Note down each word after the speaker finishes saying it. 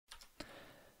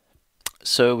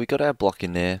So we got our block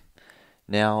in there.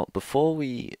 Now, before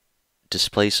we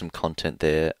display some content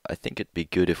there, I think it'd be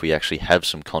good if we actually have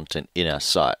some content in our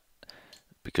site.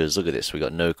 Because look at this, we've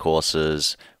got no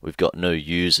courses, we've got no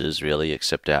users really,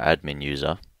 except our admin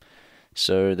user.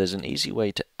 So there's an easy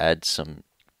way to add some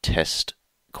test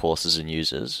courses and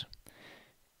users.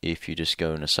 If you just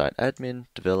go into site admin,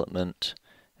 development,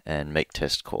 and make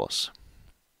test course.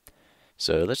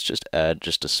 So let's just add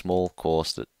just a small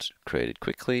course that's created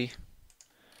quickly.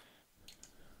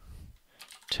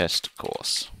 Test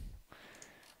course.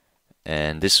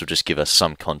 And this will just give us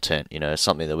some content,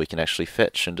 something that we can actually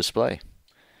fetch and display.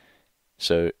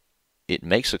 So it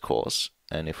makes a course,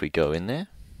 and if we go in there,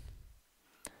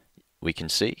 we can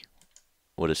see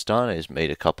what it's done is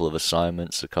made a couple of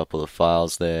assignments, a couple of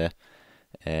files there,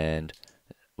 and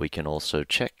we can also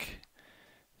check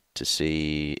to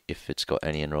see if it's got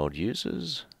any enrolled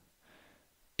users.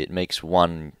 It makes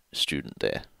one student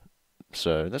there,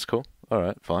 so that's cool.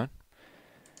 Alright, fine.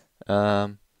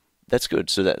 That's good,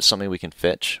 so that's something we can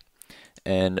fetch,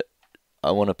 and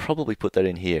I want to probably put that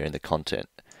in here in the content.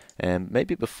 And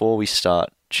maybe before we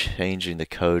start changing the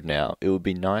code now, it would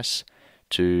be nice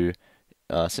to,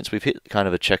 since we've hit kind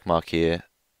of a check mark here,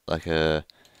 like a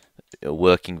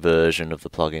working version of the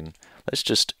plugin, let's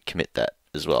just commit that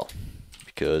as well.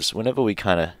 Because whenever we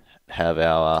kind of have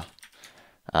our,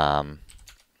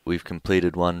 we've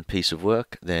completed one piece of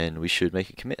work, then we should make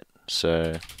a commit.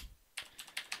 So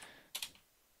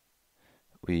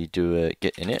we do a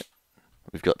get init.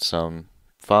 We've got some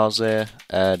files there,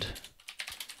 add,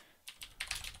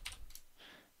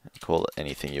 call it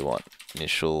anything you want,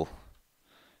 initial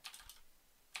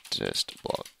test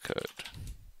block code.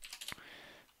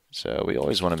 So we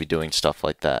always want to be doing stuff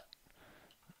like that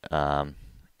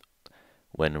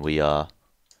when we are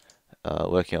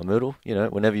working on Moodle.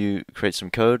 Whenever you create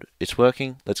some code, it's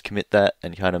working, let's commit that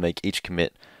and kind of make each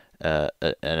commit an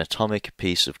atomic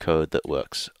piece of code that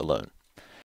works alone.